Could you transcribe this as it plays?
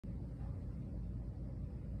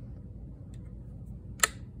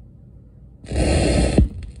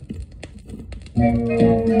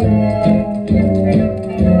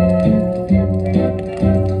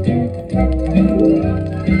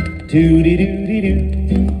Doo-dee-doo-dee-doo,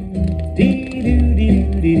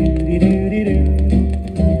 dee-doo-dee-doo-dee-doo-dee-doo-dee-doo,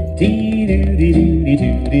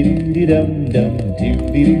 dee-doo-dee-doo-dee-doo-dee-dum-dum,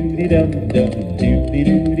 doo-dee-doo-dee-dum-dum,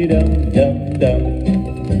 doo-dee-doo-dee-dum-dum-dum.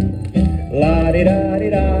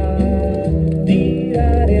 La-di-da-di-da,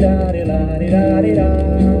 dee-da-di-da-di-la-di-da-di-da,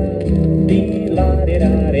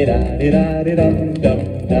 dee-la-di-da-di-da-di-da-di-dum-dum,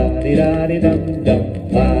 da-di-da-di-dum-dum,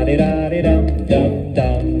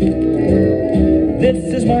 la-di-da-di-dum-dum-dum. This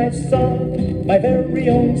is my song, my very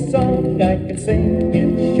own song. I can sing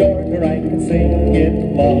it short or I can sing it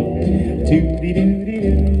long.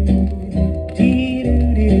 Doo-dee-doo-dee-doo,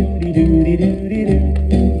 dee-doo-dee-doo-dee-doo-dee-doo-dee-doo,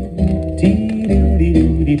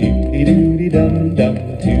 dee-doo-dee-doo-dee-doo-dee-doo-dee-dum-dum,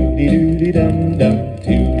 doo-dee-doo-dee-dum-dum,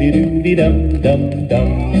 doo-dee-doo-dee-dum-dum-dum.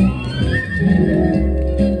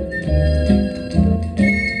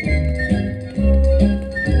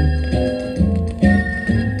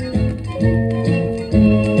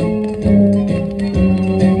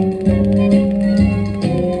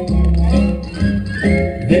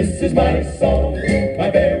 This is my song, my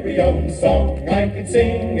very own song. I can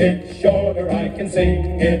sing it short or I can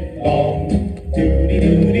sing it long.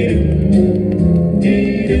 Doo-dee-doo-dee-doo,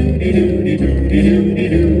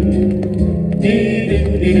 dee-doo-dee-doo-dee-doo-dee-doo,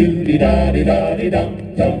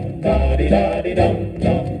 dee-doo-dee-doo-dee-da-dee-da-dee-dum-dum,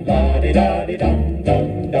 da-dee-da-dee-dum-dum,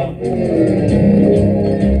 da-dee-da-dee-dum-dum-dum.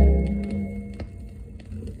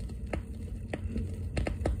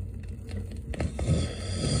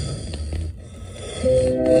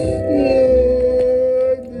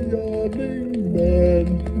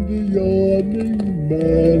 The yawning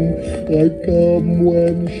man, I come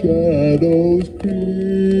when shadows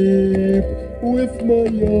creep. With my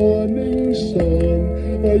yawning song,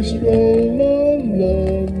 I stroll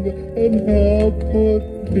along and help put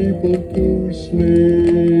people to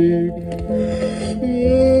sleep.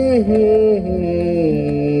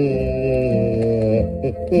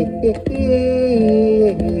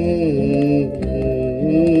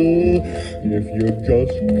 If you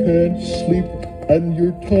just can't sleep and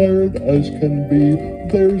you're tired as can be,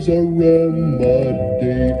 there's a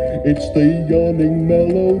remedy. It's the yawning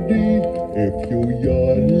melody. If you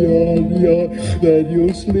yawn, yawn, yawn, then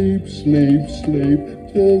you'll sleep, sleep, sleep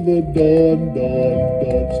till the dawn, dawn,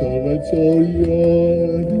 dawn. So let's all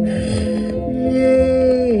yawn.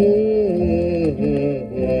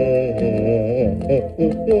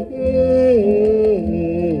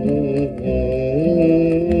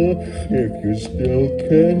 If you still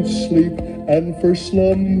can't sleep and for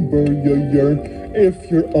slumber you yearn,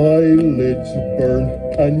 if your eyelids burn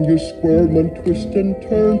and you squirm and twist and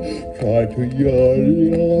turn, try to yawn,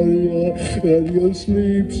 yawn, yawn, and you'll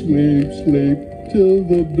sleep, sleep, sleep till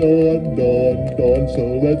the dawn, dawn, dawn. So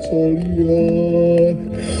let's all yawn.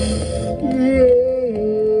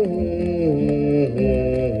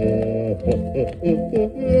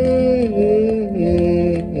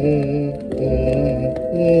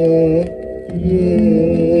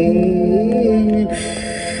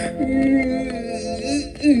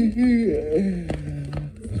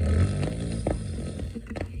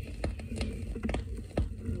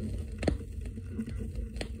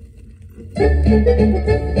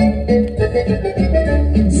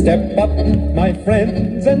 Step up, my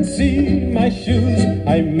friends, and see my shoes.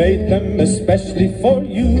 I made them especially for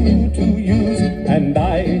you to use, and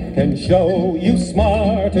I can show you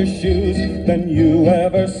smarter shoes than you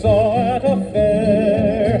ever saw at a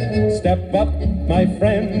fair. Step up, my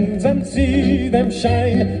friends, and see them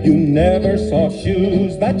shine. You never saw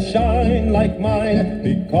shoes that shine like mine,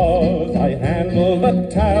 because I handle the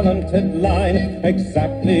talented line,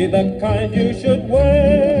 exactly the kind you should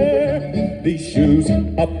wear. These shoes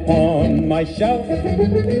upon my shelf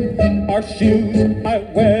are shoes I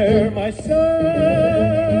wear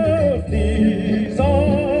myself. These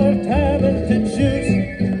are talented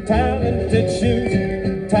shoes, talented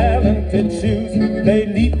shoes, talented shoes. They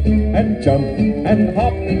leap and jump and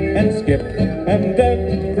hop and skip, and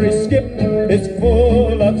every skip is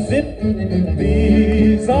full of zip.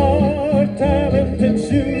 These are talented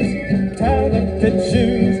shoes, talented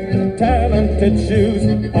shoes, talented shoes.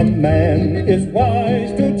 A man is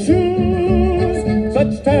wise to choose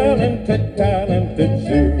such talented, talented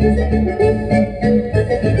shoes.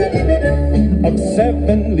 Of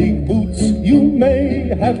 7 league boots you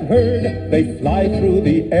may have heard, they fly through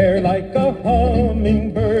the air like a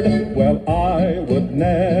hummingbird. Well, I would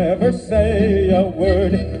never say a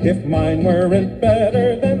word if mine weren't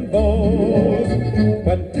better than those.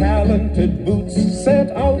 When talented boots set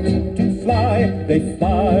out to fly. They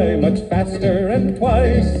fly much faster and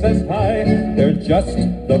twice as high. They're just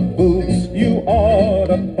the boots you ought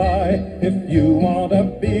to buy if you want to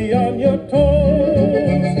be on your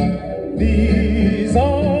toes. These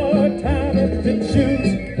are talented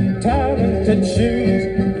shoes, talented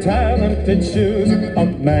shoes, talented shoes. A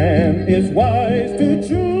man is wise to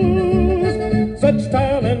choose such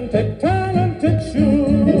talented